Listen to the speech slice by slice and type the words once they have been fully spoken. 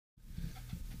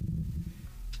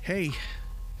Hey,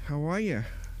 how are you?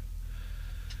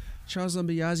 Charles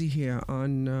Lambiazi here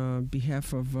on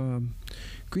behalf of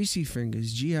Greasy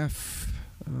Fingers, GF,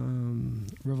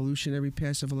 Revolutionary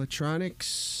Passive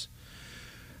Electronics.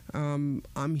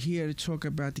 I'm here to talk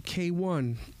about the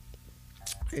K1.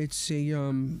 It's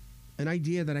an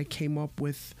idea that I came up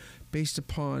with based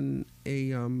upon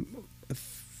a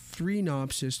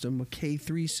 3-knob system, a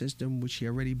K3 system, which he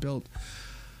already built.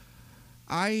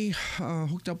 I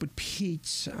hooked up with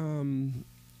Pete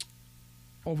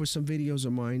over some videos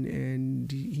of mine,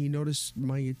 and he noticed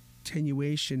my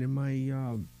attenuation and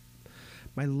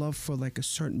my love for like a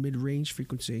certain mid-range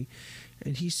frequency,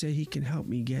 and he said he can help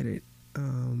me get it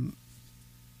in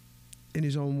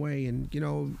his own way. And you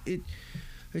know,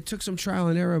 it took some trial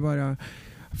and error, but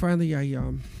finally I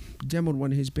demoed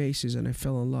one of his basses and I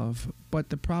fell in love. But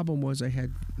the problem was I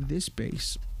had this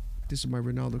bass. This is my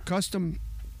Ronaldo Custom.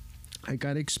 I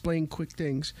gotta explain quick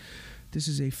things. This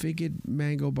is a figured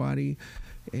mango body,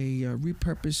 a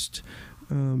repurposed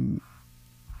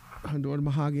Honduran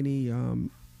mahogany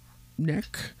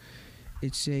neck.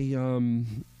 It's a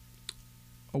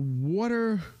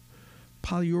water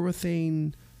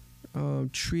polyurethane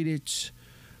treated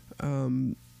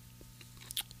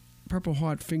Purple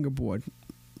Heart fingerboard,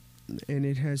 and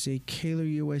it has a Kaler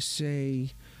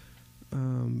USA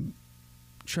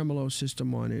tremolo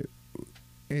system on it.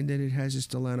 And then it has this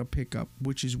Delano pickup,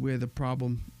 which is where the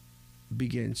problem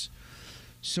begins.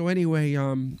 So anyway,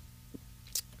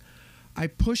 I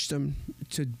pushed them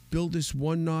to build this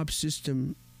one knob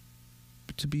system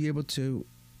to be able to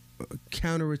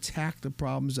counterattack the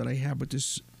problems that I have with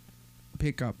this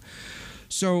pickup.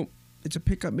 So it's a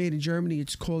pickup made in Germany.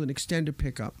 It's called an extender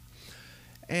pickup.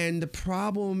 And the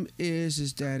problem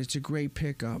is that it's a great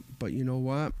pickup, but you know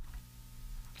what?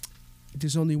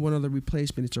 There's only one other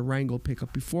replacement. It's a Wrangler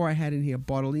pickup. Before I had in here a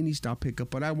Bartolini style pickup,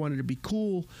 but I wanted to be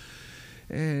cool,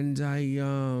 and I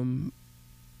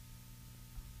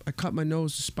cut my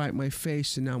nose to spite my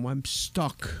face, and now I'm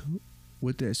stuck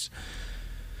with this.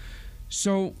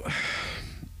 So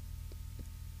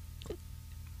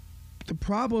the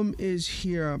problem is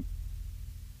here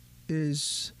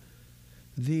is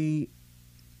the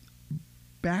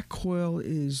back coil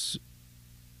is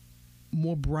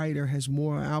more brighter, has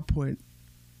more output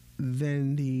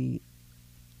than the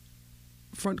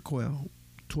front coil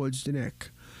towards the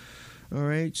neck. All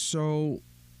right, so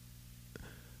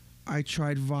I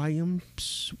tried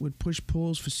volumes with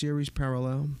push-pulls for series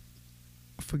parallel.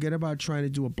 Forget about trying to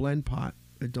do a blend pot.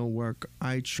 It don't work.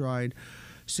 I tried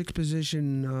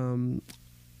 6-position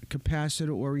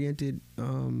capacitor-oriented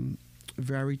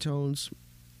varitones.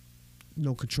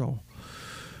 No control.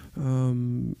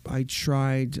 I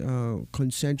tried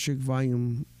concentric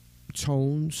volume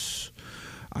tones.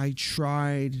 I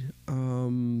tried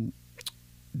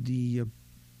the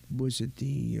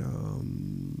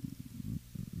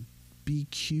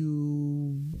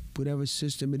BQ, whatever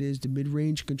system it is, the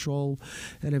mid-range control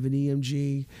out of an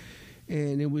EMG,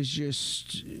 and it was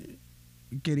just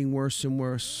getting worse and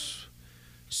worse.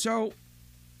 So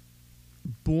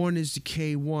born is the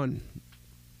K1,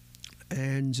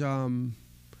 and I'm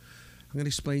going to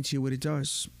explain to you what it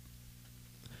does.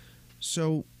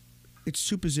 So it's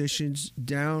 2 positions,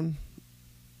 down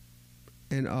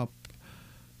and up.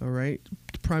 All right.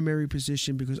 The primary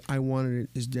position, because I wanted it,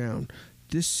 is down.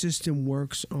 This system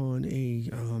works on a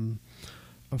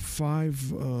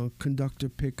 5 conductor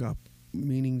pickup,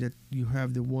 meaning that you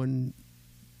have the one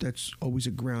that's always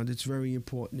a ground. It's very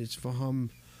important. It's for hum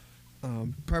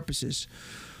purposes.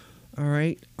 All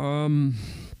right.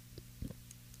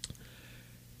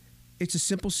 It's a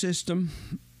simple system,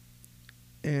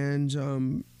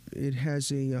 and it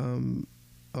has a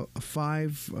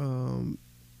 5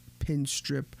 pin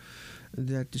strip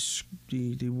that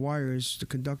the wires, the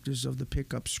conductors of the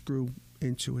pickup screw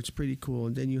into. It's pretty cool.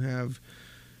 And then you have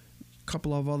a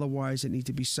couple of other wires that need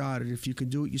to be soldered. If you can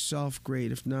do it yourself,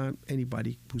 great. If not,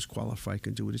 anybody who's qualified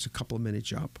can do it. It's a couple of minute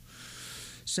job.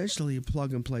 Essentially a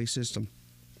plug and play system.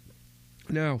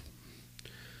 Now,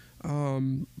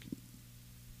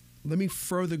 let me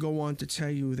further go on to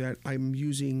tell you that I'm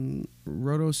using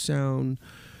Rotosound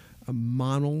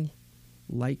mono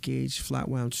light gauge flat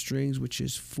wound strings, which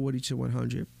is 40 to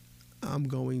 100. I'm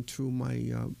going through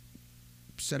my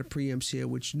set of preamps here,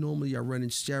 which normally I run in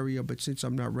stereo, but since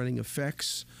I'm not running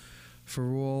effects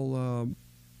for all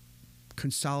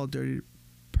consolidated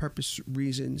purpose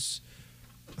reasons,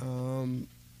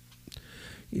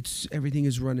 everything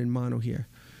is run in mono here.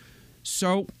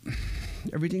 So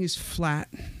everything is flat.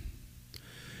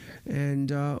 And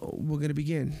we're going to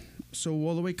begin. So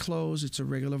all the way closed, it's a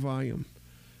regular volume.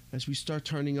 As we start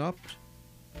turning up,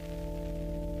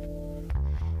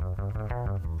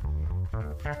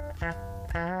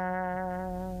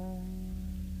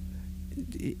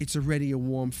 it's already a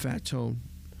warm, fat tone.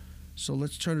 So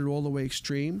let's turn it all the way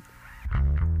extreme.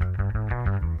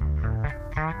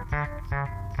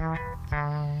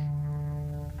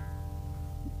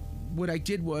 What I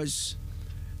did was,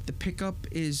 the pickup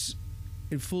is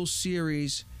in full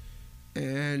series,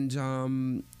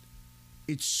 and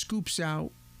it scoops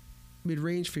out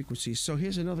mid-range frequencies. So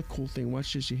here's another cool thing.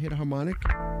 Watch this. You hit a harmonic.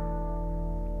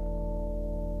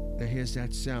 Now here's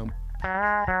that sound.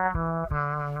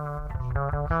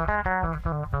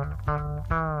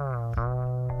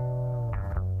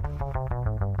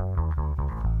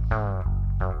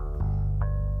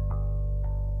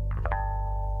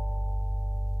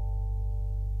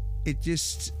 It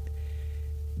just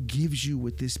gives you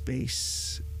what this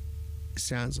bass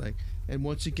sounds like. And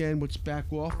once again, let's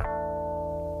back off.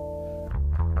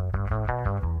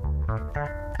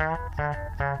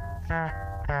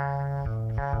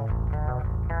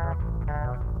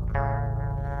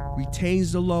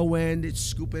 Retains the low end. It's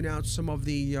scooping out some of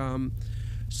the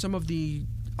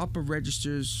upper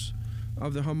registers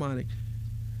of the harmonic.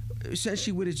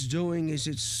 Essentially, what it's doing is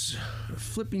it's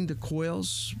flipping the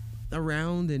coils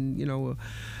around, and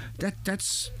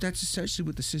that's essentially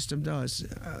what the system does.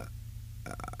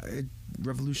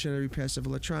 Revolutionary passive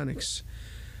electronics.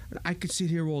 I could sit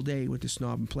here all day with this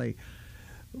knob and play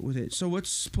with it. So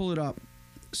let's pull it up.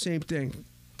 Same thing.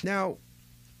 Now,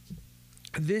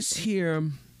 this here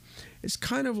is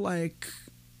kind of like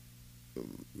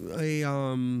a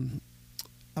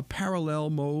parallel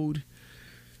mode,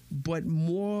 but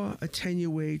more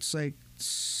attenuates, like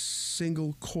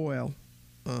single coil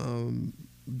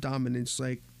dominance.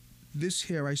 Like this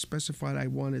here, I specified I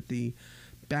wanted the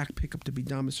back pickup to be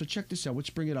dominant. So check this out. Let's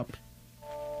bring it up.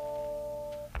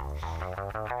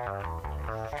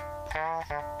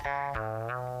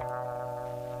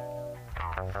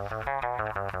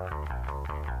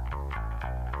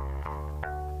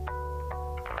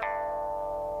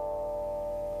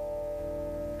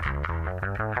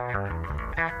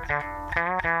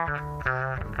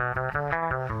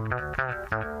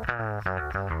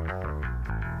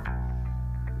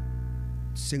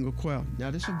 Single coil.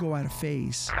 Now this will go out of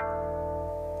phase.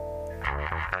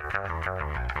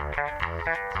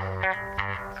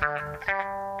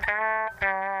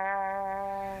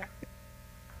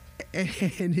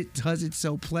 And it does it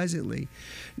so pleasantly.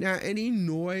 Now, any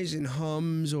noise and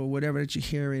hums or whatever that you're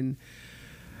hearing,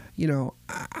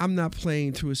 I'm not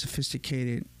playing through a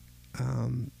sophisticated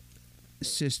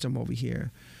system over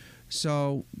here.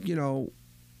 So,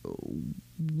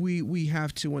 we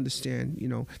have to understand,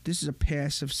 this is a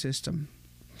passive system,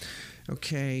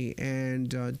 okay?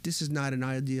 And this is not an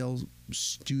ideal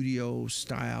studio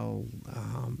style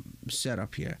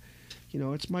setup here.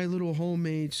 It's my little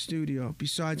homemade studio.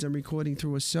 Besides, I'm recording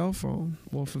through a cell phone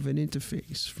off of an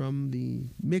interface from the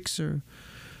mixer,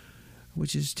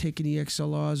 which is taking the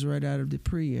XLRs right out of the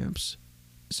preamps.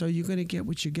 So you're going to get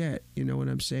what you get, you know what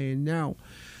I'm saying? Now,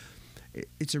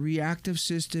 it's a reactive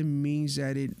system, means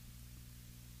that it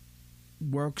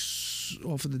works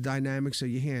off of the dynamics of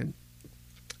your hand.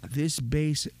 This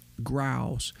bass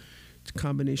growls. It's a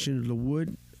combination of the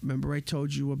wood. Remember I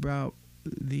told you about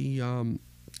the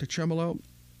tremolo?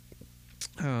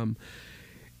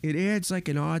 It adds like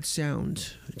an odd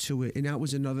sound to it, and that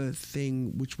was another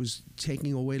thing which was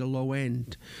taking away the low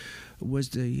end, was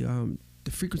the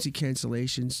frequency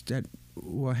cancellations that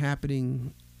were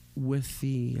happening with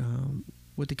the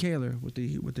Kaler, with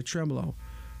the tremolo,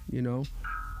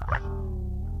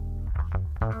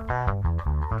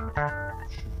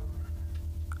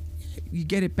 You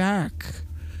get it back.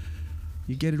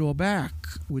 You get it all back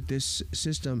with this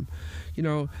system.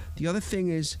 The other thing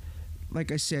is,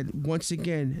 like I said, once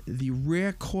again, the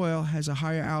rear coil has a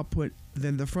higher output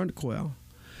than the front coil.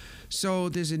 So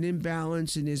there's an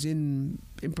imbalance and there's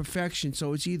imperfection.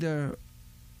 So it's either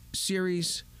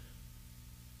series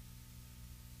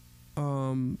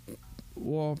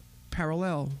or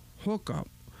parallel hookup.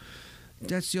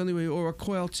 That's the only way, or a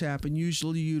coil tap. And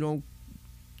usually you don't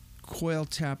coil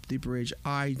tap the bridge.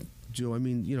 I do. I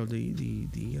mean,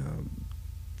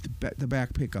 the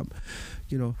back pickup.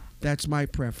 That's my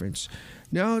preference.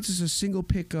 Now it's just a single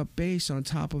pickup bass on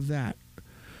top of that.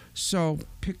 So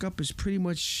pickup is pretty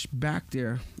much back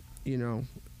there,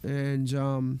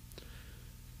 and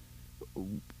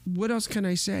what else can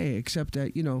I say except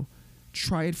that,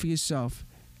 try it for yourself.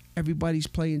 Everybody's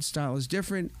playing style is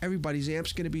different. Everybody's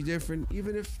amp's going to be different.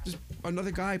 Even if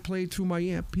another guy played through my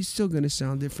amp, he's still going to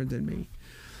sound different than me.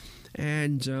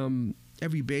 And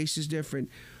every bass is different.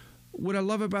 What I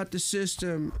love about the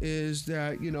system is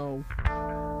that,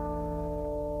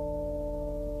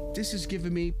 this is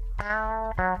giving me.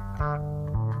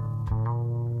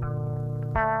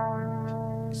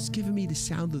 It's giving me the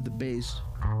sound of the bass.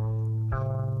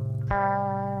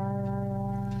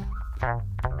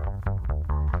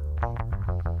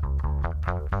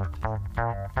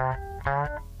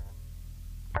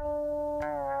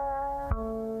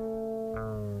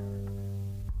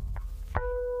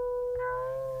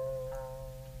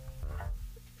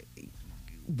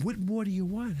 What more do you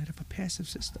want out of a passive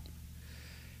system?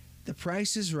 The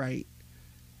price is right,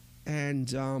 and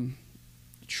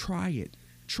try it.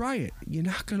 Try it. You're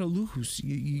not going to lose.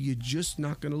 You're just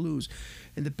not going to lose.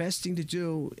 And the best thing to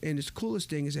do, and the coolest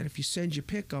thing, is that if you send your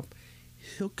pickup,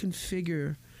 he'll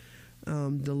configure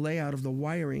the layout of the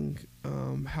wiring,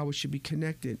 how it should be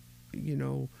connected,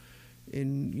 in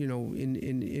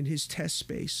his test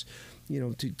space,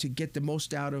 to get the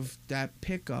most out of that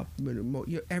pickup.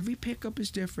 Every pickup is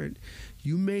different.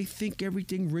 You may think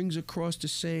everything rings across the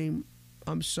same.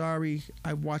 I'm sorry,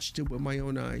 I watched it with my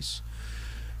own eyes.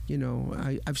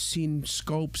 I've seen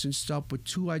scopes and stuff with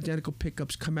two identical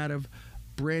pickups come out of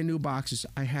brand new boxes.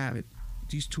 I have it.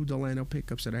 These two Delano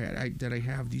pickups that I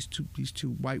have, these two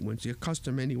white ones, they're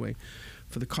custom anyway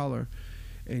for the color,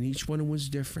 and each one was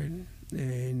different.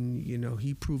 And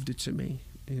he proved it to me.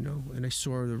 And I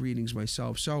saw the readings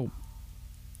myself. So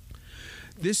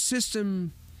this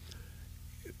system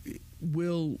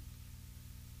will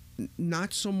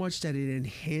not so much that it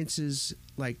enhances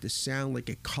like the sound, like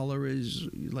a color is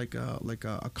like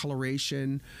a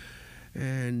coloration,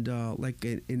 and like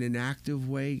in an active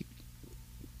way.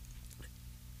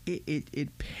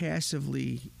 It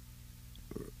passively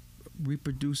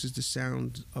reproduces the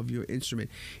sound of your instrument.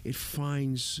 It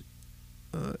finds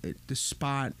the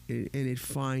spot, and it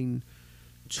fine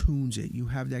tunes it. You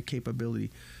have that capability.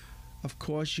 Of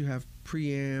course, you have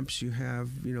preamps, you have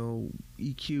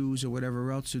EQs or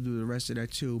whatever else to do the rest of that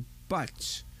too.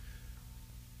 But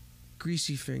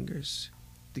Greasy Fingers,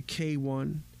 the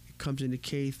K1, it comes in the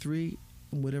K3,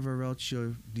 and whatever else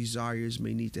your desires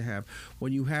may need to have.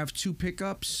 When you have two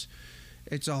pickups,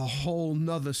 it's a whole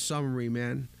nother summary,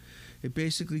 man. It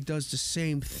basically does the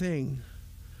same thing,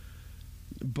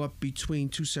 but between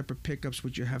two separate pickups,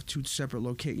 which you have two separate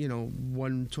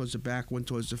one towards the back, one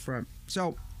towards the front.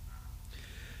 So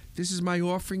this is my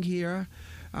offering here.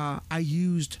 I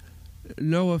used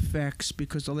no effects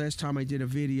because the last time I did a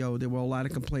video, there were a lot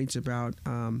of complaints about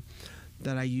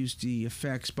that I used the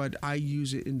effects, but I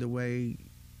use it in the way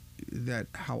that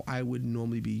how I would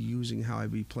normally be using, how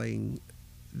I'd be playing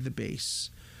the bass,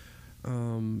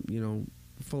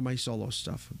 for my solo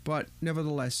stuff. But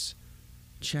nevertheless,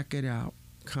 check it out.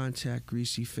 Contact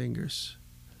Greasy Fingers.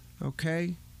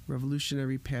 Okay?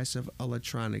 Revolutionary Passive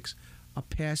Electronics. A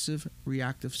passive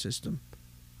reactive system.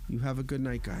 You have a good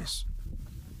night, guys.